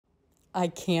I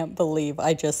can't believe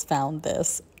I just found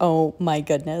this. Oh my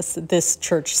goodness, this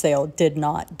church sale did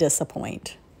not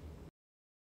disappoint.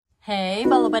 Hey,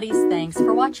 Bolo Buddies, thanks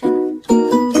for watching.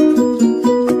 Full-time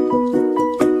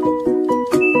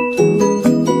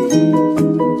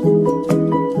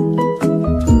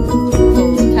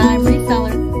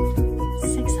reseller.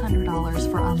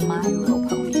 $600 for a My Little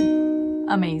Pony.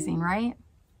 Amazing, right?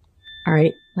 All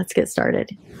right, let's get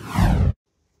started.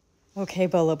 Okay,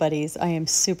 Bolo Buddies, I am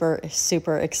super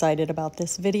excited about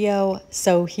this video.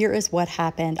 So here is what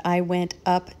happened. I went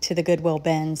up to the Goodwill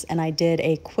bins and I did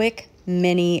a quick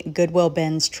mini Goodwill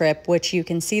bins trip, which you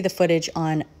can see the footage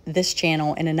on this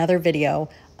channel in another video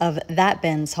of that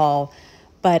bins haul.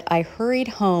 But I hurried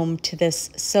home to this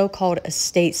so-called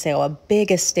estate sale, a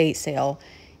big estate sale,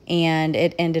 and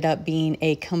it ended up being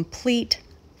a complete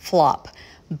flop.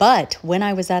 But when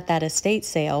I was at that estate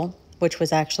sale, which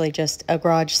was actually just a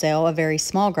garage sale, a very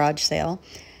small garage sale,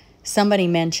 somebody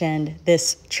mentioned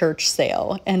this church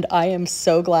sale. And I am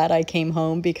so glad I came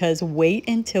home, because wait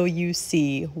until you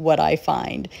see what I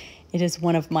find. It is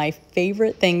one of my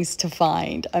favorite things to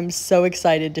find. I'm so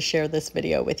excited to share this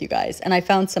video with you guys. And I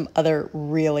found some other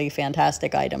really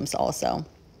fantastic items also.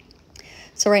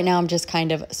 So right now I'm just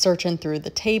kind of searching through the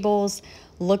tables,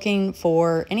 looking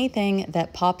for anything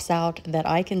that pops out that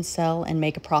I can sell and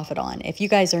make a profit on. If you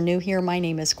guys are new here, my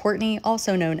name is Courtney,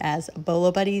 also known as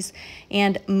Bolo Buddies,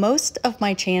 and most of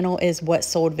my channel is what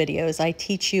sold videos. I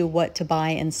teach you what to buy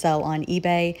and sell on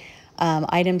eBay,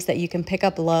 items that you can pick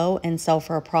up low and sell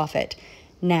for a profit.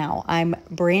 Now, I'm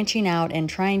branching out and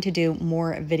trying to do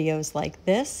more videos like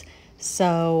this,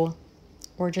 so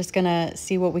we're just gonna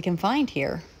see what we can find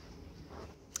here.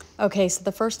 Okay, so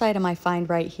the first item I find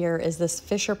right here is this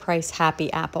Fisher-Price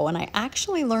Happy Apple, and I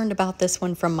actually learned about this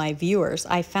one from my viewers.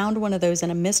 I found one of those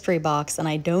in a mystery box and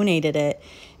I donated it,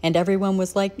 and everyone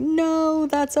was like, no,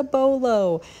 that's a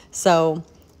Bolo. So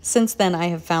since then I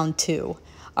have found two.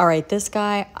 All right, this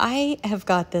guy, I have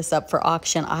got this up for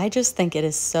auction. I just think it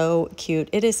is so cute.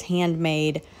 It is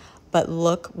handmade, but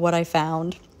look what I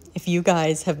found. If you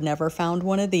guys have never found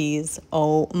one of these,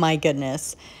 oh my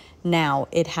goodness. Now,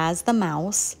 it has the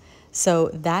mouse, so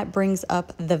that brings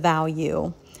up the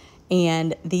value,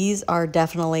 and these are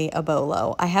definitely a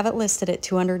Bolo. I have it listed at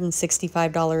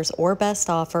 $265 or best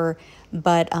offer,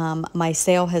 but my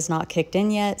sale has not kicked in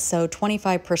yet, so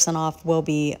 25% off will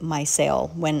be my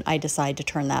sale when I decide to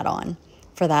turn that on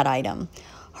for that item.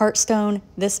 Hearthstone,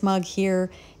 this mug here,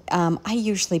 I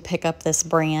usually pick up this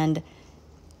brand.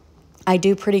 I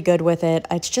do pretty good with it.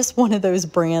 It's just one of those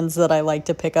brands that I like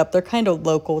to pick up. They're kind of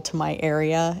local to my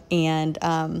area, and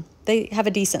they have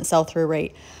a decent sell-through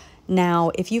rate.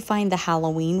 Now, if you find the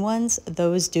Halloween ones,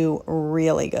 those do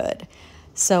really good.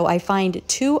 So I find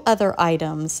two other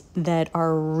items that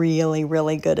are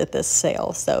really good at this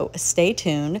sale, so stay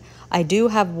tuned. I do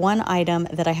have one item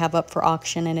that I have up for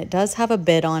auction, and it does have a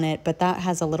bid on it, but that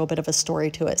has a little bit of a story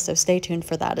to it, so stay tuned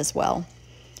for that as well.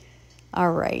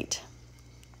 All right.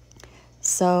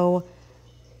 So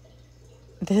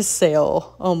this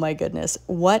sale, oh my goodness,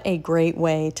 what a great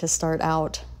way to start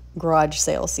out garage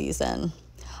sale season.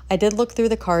 I did look through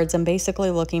the cards. I'm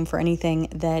basically looking for anything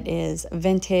that is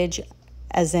vintage,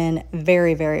 as in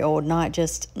very old, not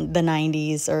just the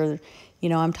 90s or, you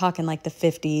know, I'm talking like the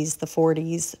 50s, the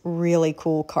 40s, really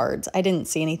cool cards. I didn't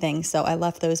see anything, so I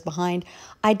left those behind.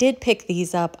 I did pick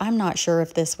these up. I'm not sure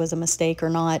if this was a mistake or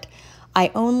not.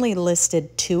 I only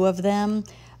listed two of them,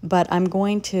 but I'm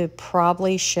going to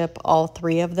probably ship all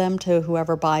three of them to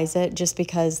whoever buys it, just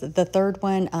because the third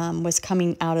one was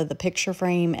coming out of the picture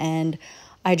frame, and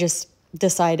I just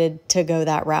decided to go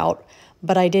that route.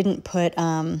 But I didn't put,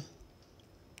 I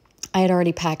had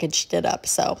already packaged it up,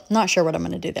 so not sure what I'm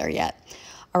going to do there yet.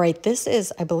 All right, this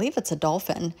is, I believe it's a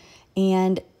dolphin,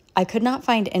 and I could not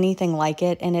find anything like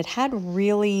it, and it had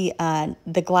really,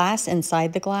 the glass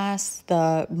inside the glass,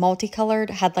 the multicolored,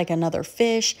 had like another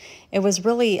fish. It was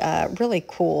really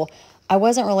cool. I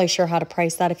wasn't really sure how to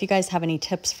price that. If you guys have any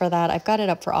tips for that, I've got it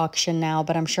up for auction now,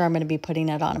 but I'm sure I'm going to be putting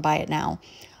it on Buy It Now.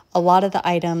 A lot of the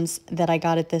items that I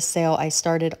got at this sale, I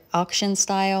started auction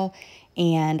style,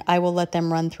 and I will let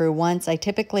them run through once. I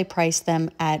typically price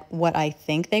them at what I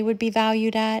think they would be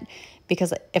valued at,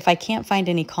 because if I can't find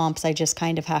any comps, I just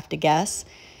kind of have to guess.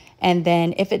 And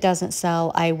then if it doesn't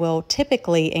sell, I will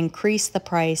typically increase the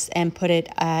price and put it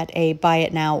at a Buy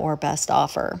It Now or best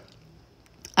offer.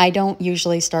 I don't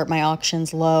usually start my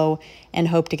auctions low and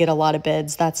hope to get a lot of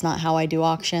bids. That's not how I do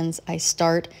auctions. I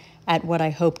start at what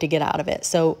I hope to get out of it.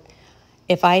 So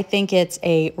if I think it's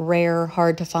a rare,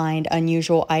 hard to find,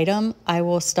 unusual item, I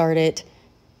will start it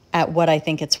at what I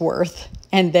think it's worth.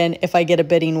 And then if I get a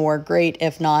bidding war, great.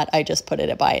 If not, I just put it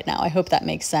at buy it now. I hope that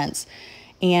makes sense.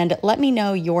 And let me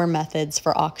know your methods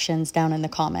for auctions down in the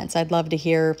comments. I'd love to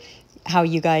hear how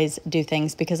you guys do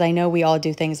things, because I know we all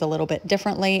do things a little bit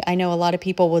differently. I know a lot of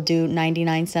people will do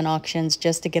 99-cent auctions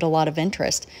just to get a lot of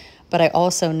interest. But I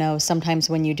also know sometimes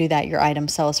when you do that, your item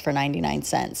sells for 99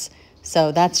 cents.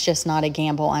 So that's just not a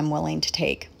gamble I'm willing to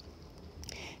take.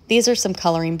 These are some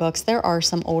coloring books. There are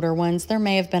some older ones. There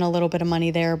may have been a little bit of money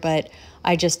there, but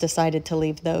I just decided to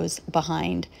leave those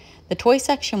behind. The toy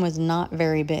section was not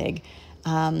very big.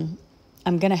 I'm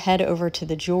going to head over to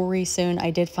the jewelry soon.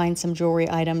 I did find some jewelry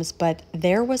items, but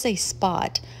there was a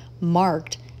spot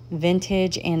marked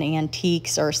vintage and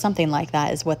antiques or something like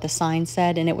that is what the sign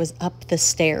said, and it was up the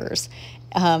stairs.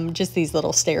 Just these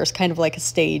little stairs, kind of like a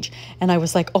stage. And I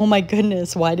was like, oh my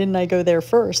goodness, why didn't I go there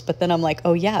first? But then I'm like,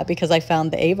 oh yeah, because I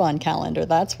found the Avon calendar,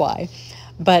 that's why.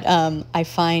 But I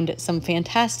find some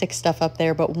fantastic stuff up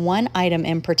there, but one item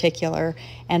in particular,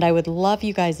 and I would love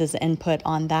you guys' input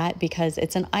on that because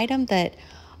it's an item that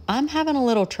I'm having a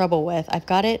little trouble with. I've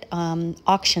got it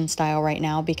auction style right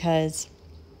now because,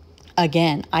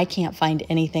 again, I can't find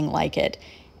anything like it,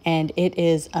 and it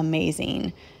is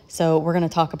amazing. So we're going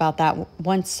to talk about that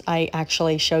once I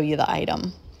actually show you the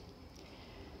item.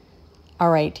 All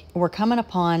right, we're coming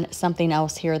upon something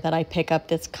else here that I pick up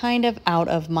that's kind of out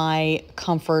of my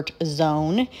comfort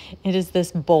zone. It is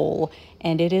this bowl,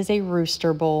 and it is a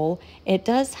rooster bowl. It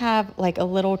does have like a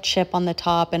little chip on the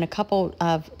top and a couple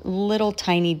of little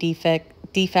tiny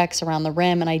defects around the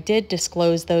rim, and I did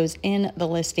disclose those in the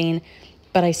listing,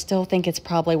 but I still think it's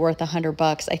probably worth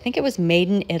 $100. I think it was made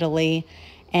in Italy,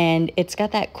 and it's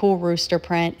got that cool rooster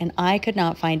print, and I could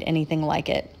not find anything like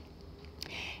it.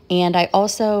 And I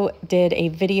also did a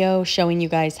video showing you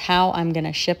guys how I'm going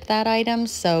to ship that item,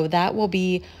 so that will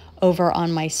be over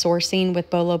on my Sourcing with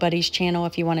Bolo Buddies channel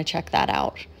if you want to check that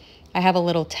out. I have a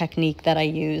little technique that I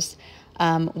use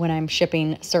when I'm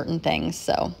shipping certain things,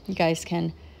 so you guys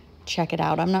can check it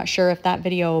out. I'm not sure if that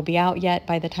video will be out yet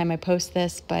by the time I post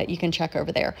this, but you can check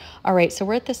over there. All right, so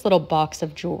we're at this little box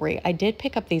of jewelry. I did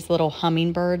pick up these little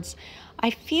hummingbirds.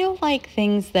 I feel like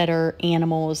things that are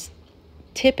animals,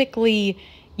 typically,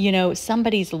 you know,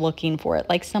 somebody's looking for it.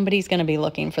 Like somebody's going to be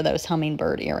looking for those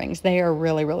hummingbird earrings. They are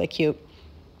really, really cute.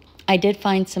 I did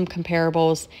find some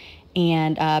comparables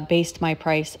and based my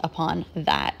price upon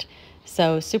that.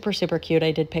 So super, super cute.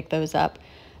 I did pick those up.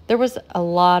 There was a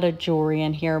lot of jewelry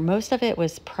in here. Most of it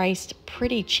was priced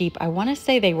pretty cheap. I want to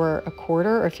say they were a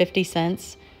quarter or 50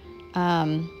 cents.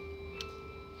 And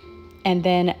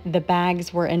then the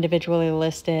bags were individually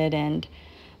listed, and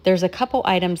there's a couple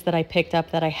items that I picked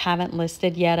up that I haven't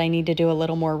listed yet. I need to do a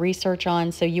little more research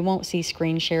on, so you won't see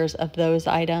screen shares of those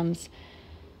items.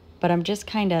 But I'm just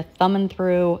kind of thumbing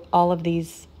through all of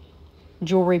these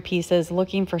jewelry pieces,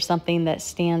 looking for something that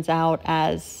stands out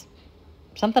as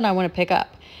something I want to pick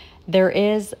up. There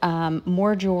is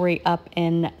more jewelry up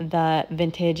in the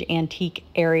vintage antique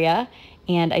area,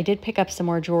 and I did pick up some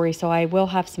more jewelry, so I will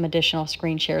have some additional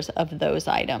screen shares of those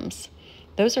items.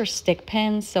 Those are stick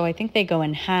pins, so I think they go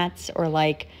in hats or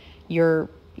like your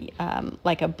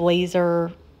like a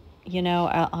blazer, you know,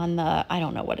 on the, I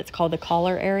don't know what it's called, the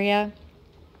collar area.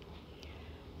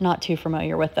 Not too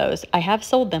familiar with those. I have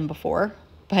sold them before,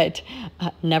 but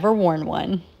never worn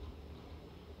one.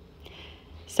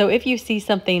 So if you see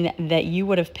something that you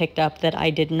would have picked up that I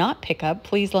did not pick up,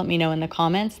 please let me know in the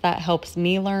comments. That helps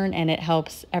me learn, and it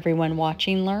helps everyone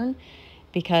watching learn,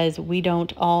 because we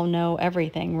don't all know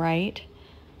everything, right?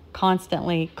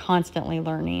 Constantly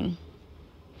learning.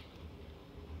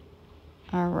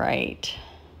 All right.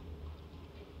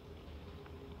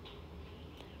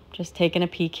 Just taking a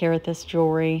peek here at this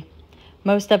jewelry.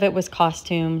 Most of it was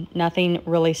costume. Nothing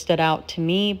really stood out to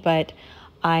me, but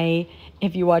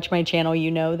if you watch my channel,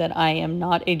 you know that I am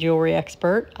not a jewelry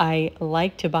expert. I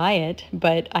like to buy it,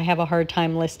 but I have a hard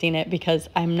time listing it because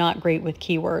I'm not great with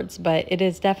keywords. But it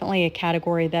is definitely a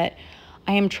category that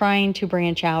I am trying to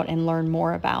branch out and learn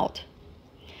more about.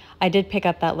 I did pick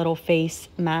up that little face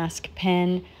mask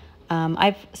pin.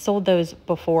 I've sold those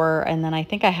before, and then I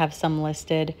think I have some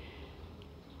listed.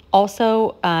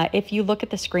 Also, if you look at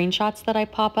the screenshots that I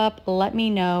pop up, let me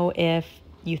know if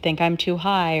you think I'm too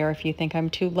high or if you think I'm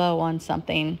too low on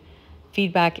something.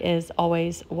 Feedback is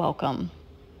always welcome.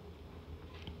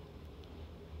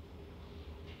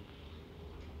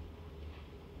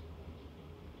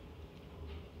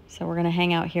 So we're going to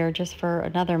hang out here just for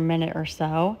another minute or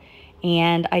so.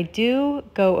 And I do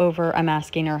go over, I'm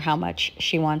asking her how much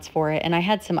she wants for it. And I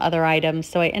had some other items,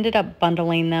 so I ended up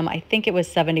bundling them. I think it was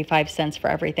 75 cents for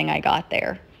everything I got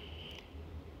there.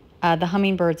 The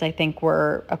hummingbirds, I think,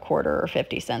 were a quarter or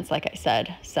 50 cents, like I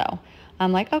said. So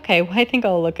I'm like, okay, well, I think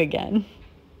I'll look again.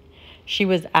 She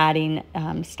was adding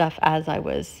stuff as I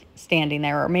was standing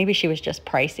there, or maybe she was just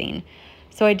pricing.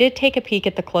 So I did take a peek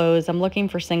at the clothes. I'm looking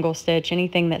for single stitch,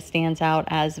 anything that stands out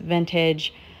as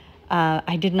vintage.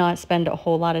 I did not spend a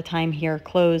whole lot of time here.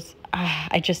 Clothes,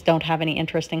 I just don't have any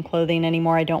interest in clothing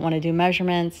anymore. I don't want to do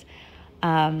measurements.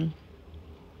 I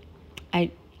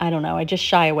don't know. I just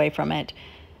shy away from it.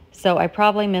 So I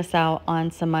probably miss out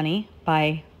on some money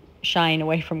by shying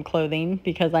away from clothing,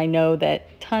 because I know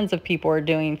that tons of people are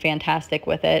doing fantastic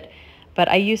with it. But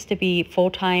I used to be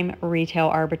full-time retail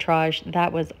arbitrage.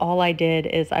 That was all I did,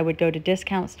 is I would go to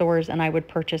discount stores and I would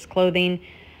purchase clothing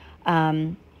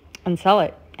and sell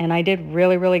it. And I did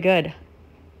really, really good.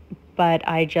 But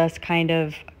I just kind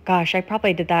of, gosh, I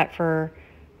probably did that for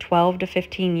 12 to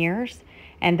 15 years.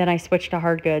 And then I switched to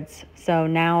hard goods. So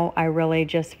now I really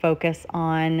just focus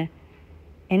on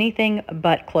anything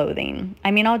but clothing.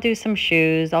 I mean, I'll do some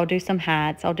shoes, I'll do some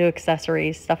hats, I'll do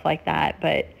accessories, stuff like that.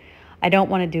 But I don't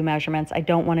want to do measurements. I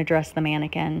don't want to dress the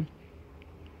mannequin.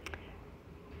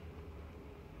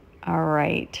 All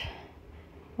right.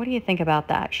 What do you think about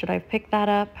that? Should I have picked that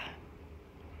up?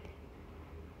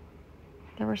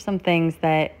 There were some things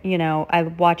that, you know, I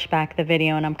watched back the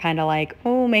video and I'm kind of like,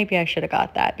 oh, maybe I should have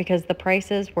got that, because the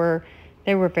prices were,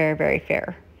 they were very, very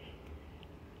fair.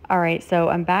 All right, so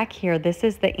I'm back here. This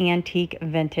is the antique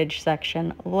vintage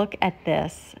section. Look at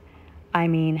this. I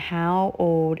mean, how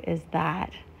old is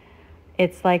that?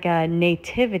 It's like a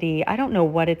nativity. I don't know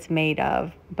what it's made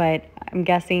of, but I'm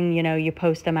guessing, you know, you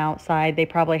post them outside. They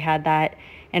probably had that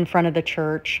in front of the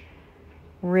church.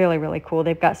 Really, really cool.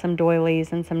 They've got some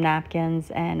doilies and some napkins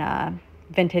and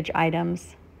vintage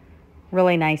items.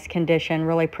 Really nice condition,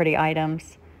 really pretty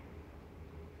items.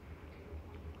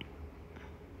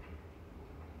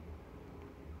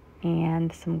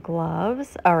 And some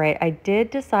gloves. All right, I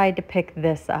did decide to pick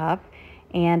this up,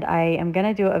 and I am going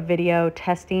to do a video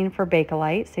testing for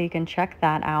Bakelite, so you can check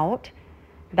that out.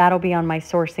 That'll be on my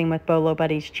Sourcing with Bolo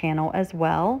Buddies channel as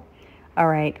well. All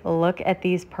right, look at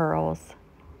these pearls.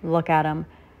 Look at them.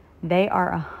 They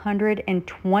are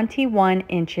 121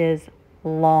 inches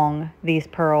long, these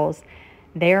pearls.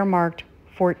 They are marked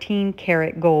 14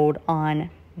 karat gold on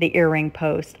the earring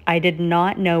post. I did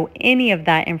not know any of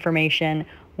that information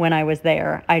when I was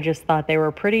there. I just thought they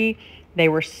were pretty. They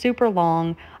were super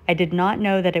long. I did not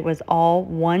know that it was all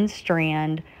one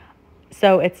strand.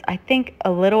 So it's, I think,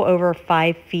 a little over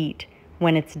 5 feet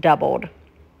when it's doubled.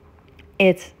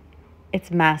 It's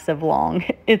massive long.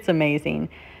 It's amazing.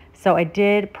 So I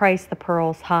did price the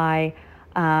pearls high.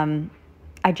 I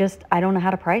don't know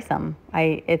how to price them.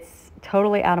 It's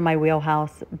totally out of my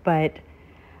wheelhouse, but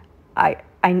I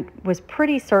was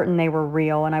pretty certain they were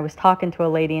real. And I was talking to a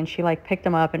lady and she like picked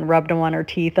them up and rubbed them on her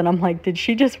teeth. And I'm like, did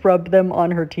she just rub them on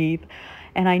her teeth?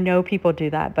 And I know people do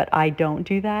that, but I don't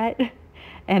do that.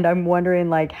 And I'm wondering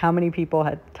like how many people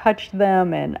had touched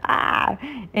them and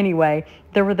anyway,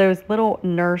 there were those little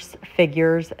nurse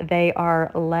figures. They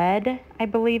are lead, I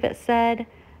believe it said.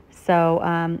 So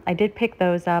I did pick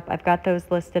those up. I've got those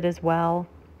listed as well.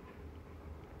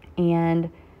 And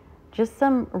just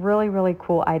some really, really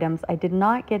cool items. I did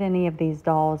not get any of these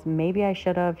dolls. Maybe I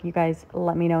should have. You guys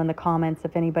let me know in the comments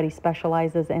if anybody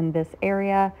specializes in this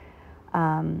area.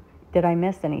 Did I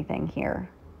miss anything here?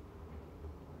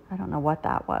 I don't know what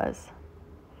that was.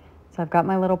 So I've got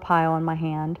my little pile in my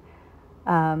hand.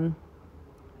 I'm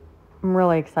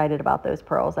really excited about those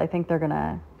pearls. I think they're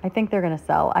gonna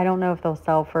sell. I don't know if they'll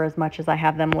sell for as much as I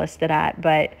have them listed at,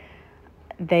 but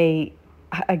they,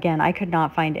 again, I could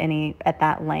not find any at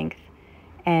that length.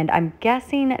 And I'm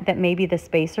guessing that maybe the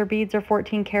spacer beads are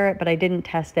 14 karat, but I didn't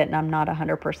test it and I'm not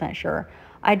 100% sure.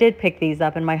 I did pick these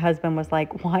up and my husband was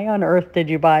like, why on earth did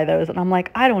you buy those? And I'm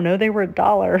like, I don't know, they were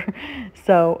 $1.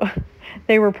 So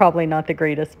they were probably not the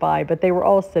greatest buy, but they were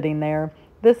all sitting there.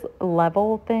 This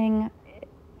level thing,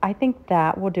 I think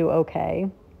that will do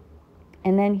okay.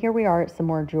 And then here we are at some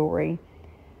more jewelry.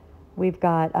 We've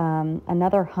got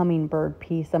another hummingbird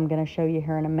piece I'm going to show you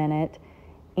here in a minute.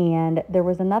 And there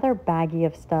was another baggie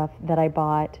of stuff that I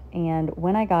bought. And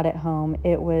when I got it home,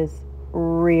 it was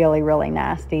really, really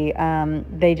nasty.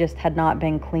 They just had not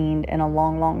been cleaned in a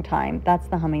long, long time. That's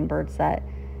the hummingbird set.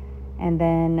 And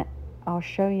then I'll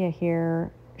show you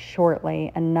here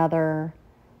shortly another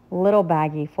little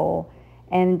baggie full.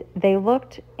 And they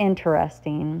looked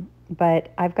interesting,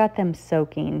 but I've got them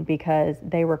soaking because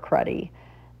they were cruddy.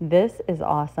 This is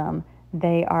awesome.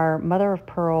 They are mother of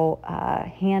pearl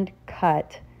hand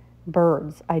cut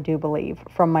birds, I do believe,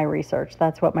 from my research.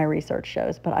 That's what my research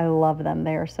shows, but I love them.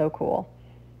 They are so cool.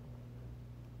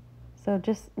 So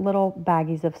just little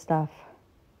baggies of stuff.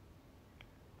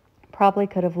 Probably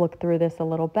could have looked through this a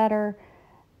little better,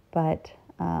 but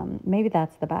maybe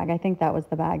that's the bag. I think that was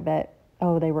the bag that,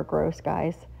 oh, they were gross,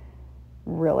 guys.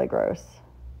 Really gross.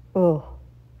 Ugh.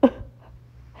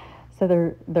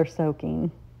 So they're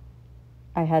soaking.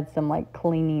 I had some like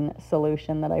cleaning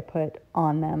solution that I put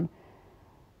on them.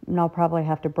 And I'll probably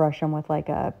have to brush them with like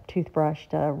a toothbrush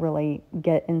to really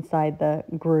get inside the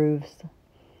grooves.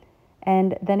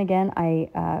 And then again,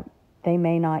 they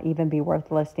may not even be worth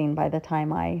listing by the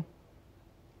time I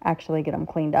actually get them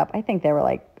cleaned up. I think they were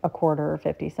like a quarter or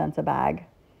 50 cents a bag.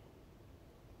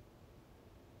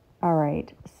 All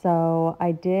right, so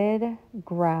I did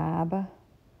grab,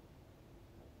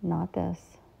 not this.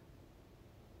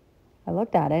 I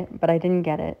looked at it, but I didn't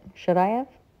get it. Should I have?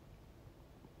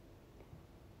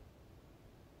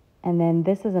 And then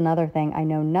this is another thing. I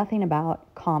know nothing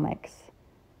about comics.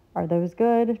 Are those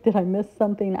good? Did I miss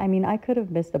something? I mean, I could have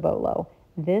missed a Bolo.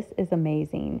 This is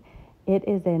amazing. It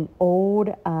is an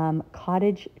old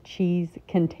cottage cheese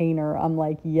container. I'm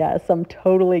like, yes, I'm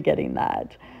totally getting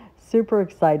that. Super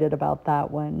excited about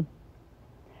that one.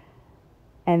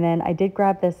 And then I did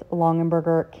grab this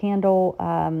Longenberger candle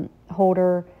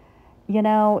holder. You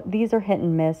know, these are hit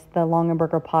and miss, the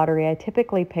Longenberger pottery. I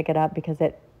typically pick it up because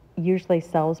it usually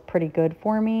sells pretty good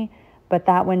for me, but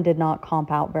that one did not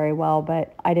comp out very well,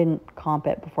 but I didn't comp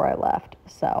it before I left.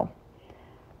 So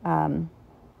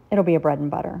it'll be a bread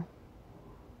and butter.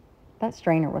 That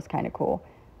strainer was kind of cool.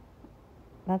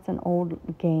 That's an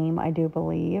old game, I do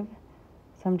believe.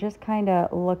 So I'm just kind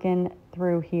of looking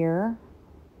through here.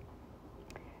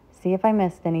 See if I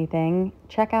missed anything.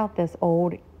 Check out this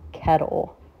old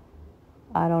kettle.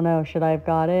 I don't know, should I have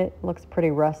got it? Looks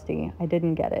pretty rusty. I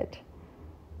didn't get it.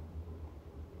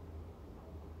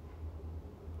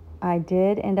 I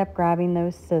did end up grabbing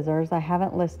those scissors. I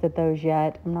haven't listed those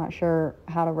yet. I'm not sure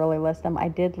how to really list them. I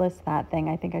did list that thing.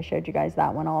 I think I showed you guys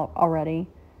that one already.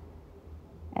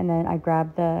 And then I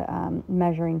grabbed the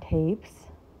measuring tapes.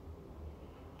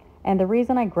 And the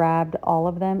reason I grabbed all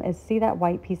of them is, see that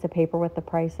white piece of paper with the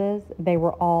prices? They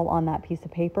were all on that piece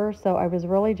of paper. So I was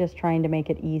really just trying to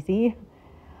make it easy.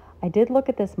 I did look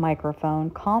at this microphone.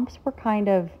 Comps were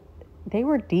they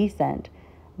were decent,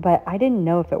 but I didn't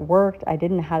know if it worked. I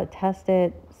didn't know how to test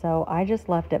it. So I just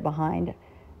left it behind.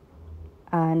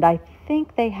 And I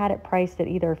think they had it priced at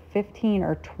either $15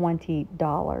 or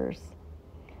 $20.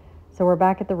 So we're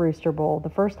back at the Rooster Bowl. The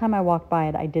first time I walked by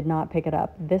it, I did not pick it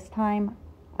up. This time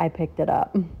I picked it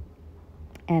up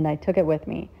and I took it with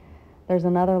me. There's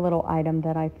another little item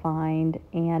that I find,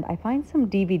 and I find some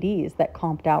DVDs that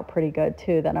comped out pretty good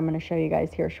too that I'm going to show you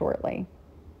guys here shortly.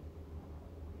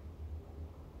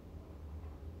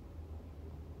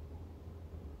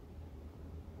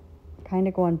 Kind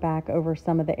of going back over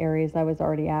some of the areas I was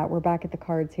already at. We're back at the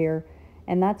cards here,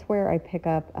 and that's where I pick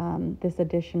up this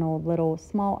additional little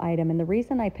small item. And the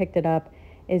reason I picked it up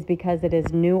is because it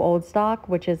is new old stock,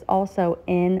 which is also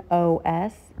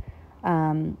NOS.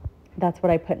 That's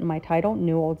what I put in my title,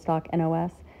 new old stock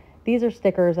NOS. These are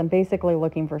stickers. I'm basically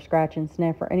looking for scratch and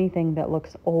sniff or anything that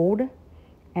looks old,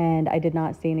 and I did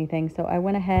not see anything. So I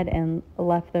went ahead and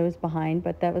left those behind,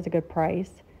 but that was a good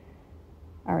price.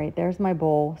 All right, there's my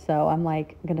bowl. So I'm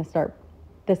like gonna start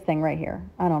this thing right here.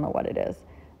 I don't know what it is,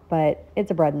 but it's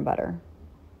a bread and butter.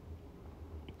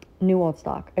 New old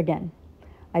stock, again.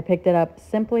 I picked it up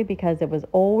simply because it was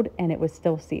old and it was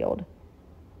still sealed.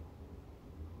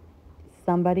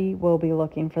 Somebody will be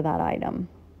looking for that item.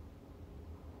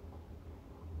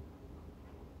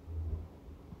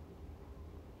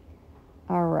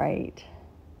 All right.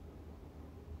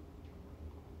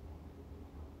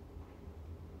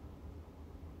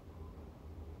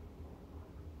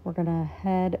 We're gonna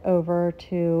head over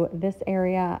to this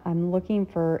area. I'm looking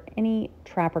for any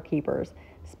trapper keepers.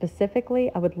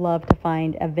 Specifically, I would love to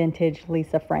find a vintage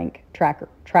Lisa Frank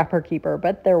trapper keeper,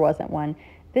 but there wasn't one.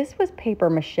 This was paper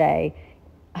mache.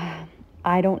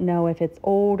 I don't know if it's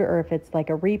old or if it's like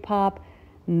a repop.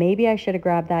 Maybe I should have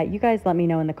grabbed that. You guys let me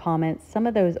know in the comments. Some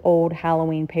of those old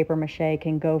Halloween paper mache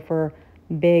can go for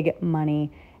big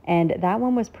money. And that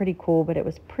one was pretty cool, but it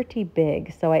was pretty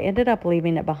big. So I ended up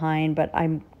leaving it behind, but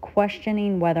I'm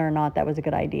questioning whether or not that was a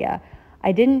good idea.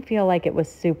 I didn't feel like it was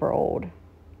super old.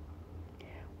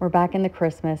 We're back in the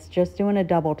Christmas, just doing a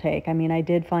double take. I mean, I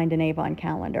did find an Avon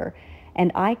calendar.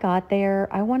 And I got there,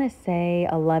 I want to say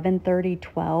 11:30,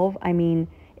 12. I mean,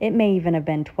 it may even have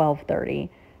been 12:30.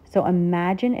 So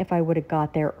imagine if I would have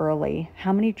got there early.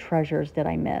 How many treasures did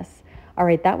I miss? All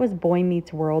right, that was Boy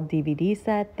Meets World DVD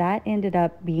set. That ended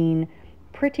up being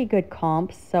pretty good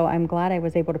comps, so I'm glad I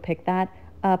was able to pick that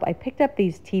up. I picked up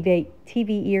these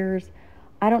TV ears.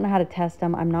 I don't know how to test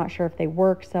them. I'm not sure if they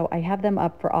work, so I have them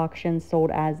up for auction,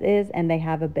 sold as is, and they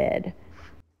have a bid.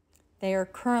 They are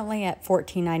currently at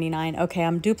 $14.99. Okay,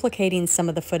 I'm duplicating some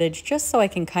of the footage just so I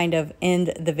can kind of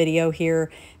end the video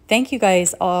here. Thank you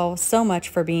guys all so much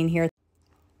for being here.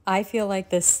 I feel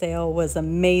like this sale was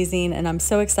amazing, and I'm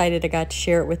so excited I got to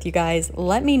share it with you guys.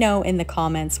 Let me know in the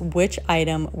comments which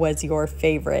item was your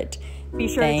favorite. Be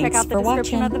sure to check out the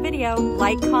description of the video.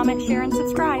 Like, comment, share, and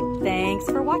subscribe. Thanks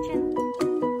for watching.